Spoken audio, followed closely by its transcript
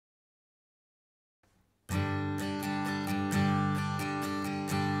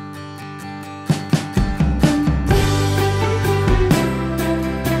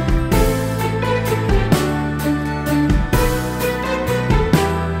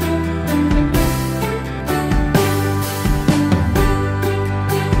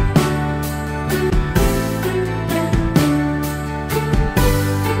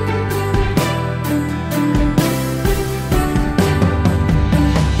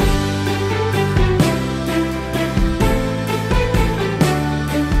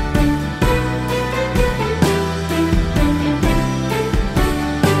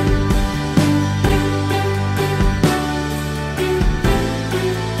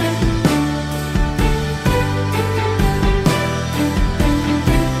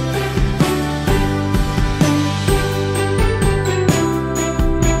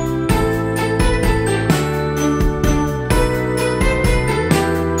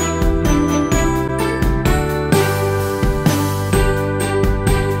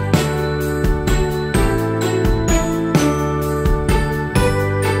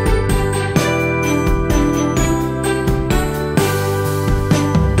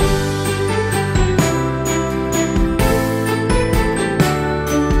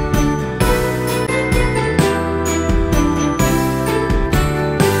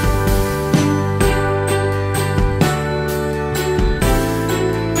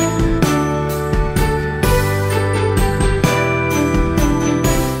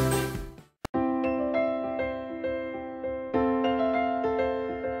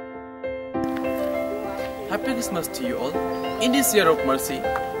In this year of mercy,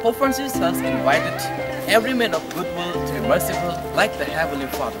 Pope Francis has invited every man of goodwill to be merciful like the Heavenly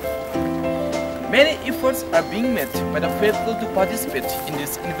Father. Many efforts are being made by the faithful to participate in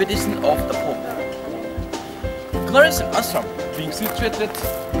this invitation of the Pope. Claretian Ashram, being situated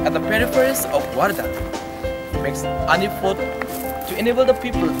at the peripheries of Wardha, makes an effort to enable the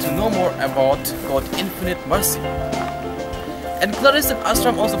people to know more about God's infinite mercy. And Claretian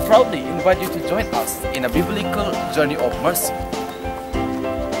Ashram also proudly invite you to join us in a biblical journey of mercy.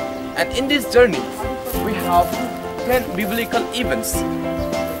 And in this journey, we have 10 biblical events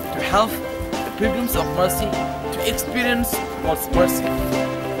to help the pilgrims of mercy to experience God's mercy.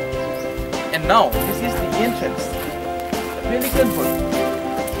 And now, this is the entrance, the pelican bird.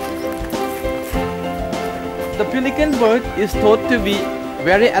 The pelican bird is thought to be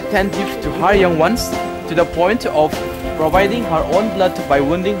very attentive to her young ones, to the point of providing her own blood by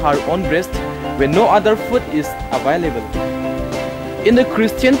wounding her own breast when no other food is available. In the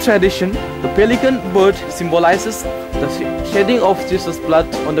Christian tradition, the pelican bird symbolizes the shedding of Jesus'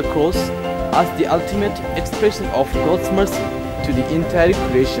 blood on the cross as the ultimate expression of God's mercy to the entire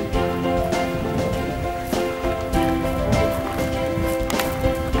creation.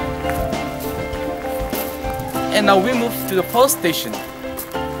 And now we move to the first station,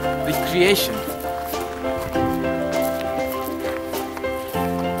 the creation.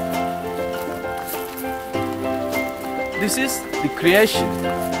 This is the creation.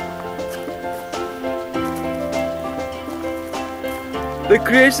 The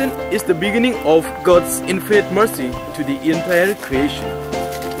creation is the beginning of God's infinite mercy to the entire creation.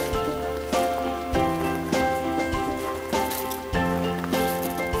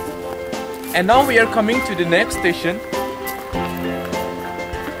 And now we are coming to the next station.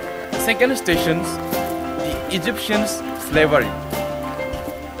 The second station, the Egyptians' slavery.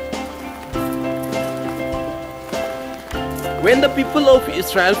 When the people of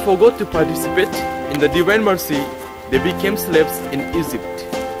Israel forgot to participate in the divine mercy, they became slaves in Egypt.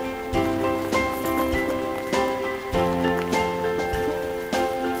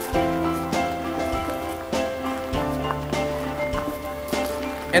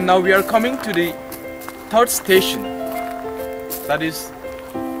 And now we are coming to the third station, that is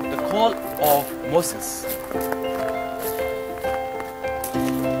the call of Moses.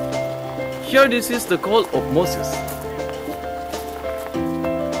 Here this is the call of Moses.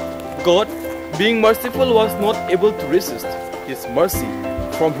 God, being merciful, was not able to resist His mercy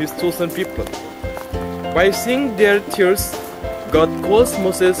from His chosen people. By seeing their tears, God calls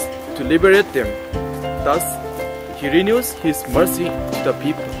Moses to liberate them. Thus, He renews His mercy to the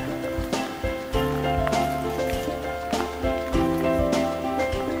people.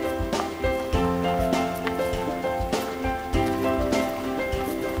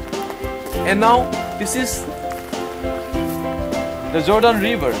 And now, this is the Jordan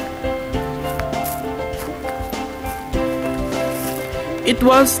River. It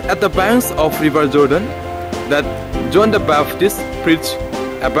was at the banks of River Jordan that John the Baptist preached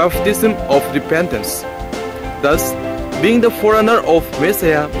a baptism of repentance. Thus, being the forerunner of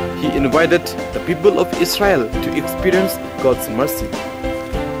Messiah, he invited the people of Israel to experience God's mercy.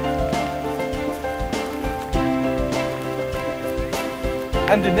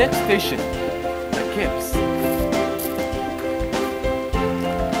 And the next station, the caves.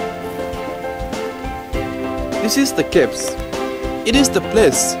 This is the caves. It is the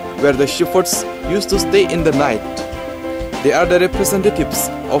place where the shepherds used to stay in the night. They are the representatives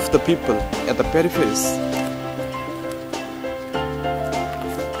of the people at the peripheries.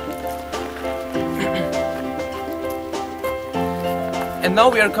 And now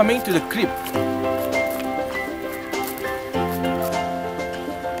we are coming to the crypt.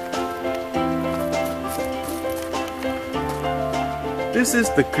 This is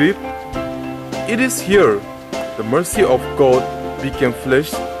the crypt. It is here the mercy of God became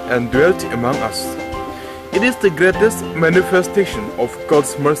flesh and dwelt among us. It is the greatest manifestation of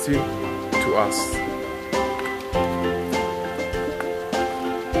God's mercy to us.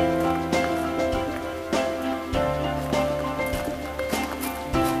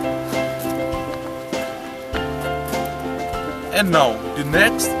 And now the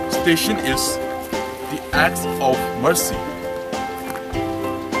next station is the acts of mercy.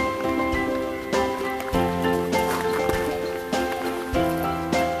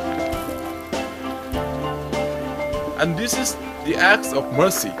 And this is the acts of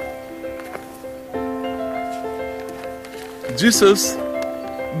mercy. Jesus,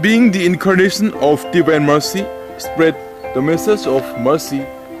 being the incarnation of divine mercy, spread the message of mercy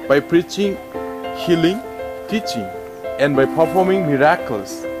by preaching, healing, teaching, and by performing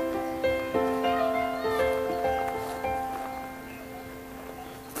miracles.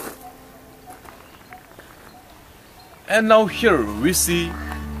 And now here we see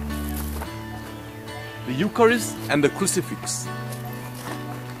the Eucharist and the crucifix.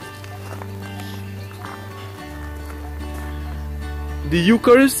 The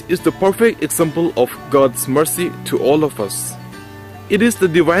Eucharist is the perfect example of God's mercy to all of us. It is the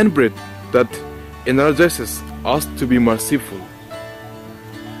divine bread that energizes us to be merciful.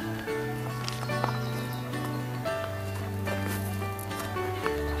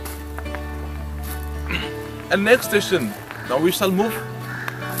 And next station, now we shall move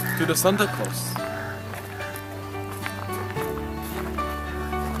to the Santa Claus.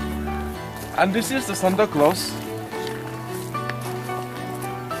 And this is the Santa Claus.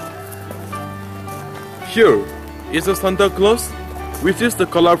 Here is the Santa Claus, which is the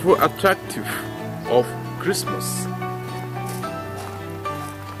colorful attractive of Christmas.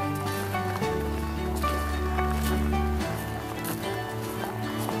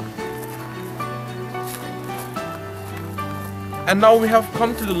 And now we have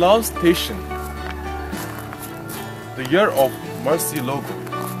come to the last station, the Year of Mercy logo.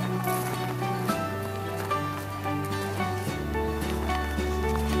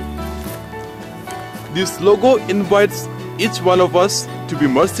 This logo invites each one of us to be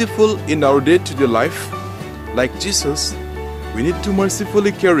merciful in our day-to-day life. Like Jesus, we need to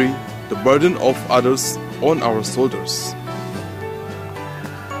mercifully carry the burden of others on our shoulders.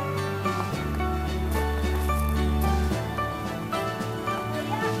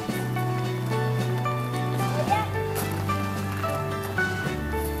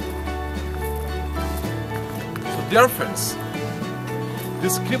 So dear friends,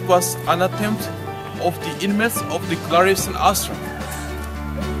 this clip was an attempt of the inmates of the Claretian Ashram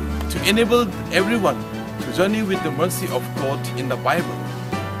to enable everyone to journey with the mercy of God in the Bible.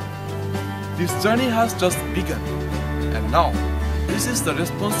 This journey has just begun, and now this is the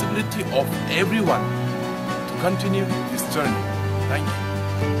responsibility of everyone to continue this journey. Thank you.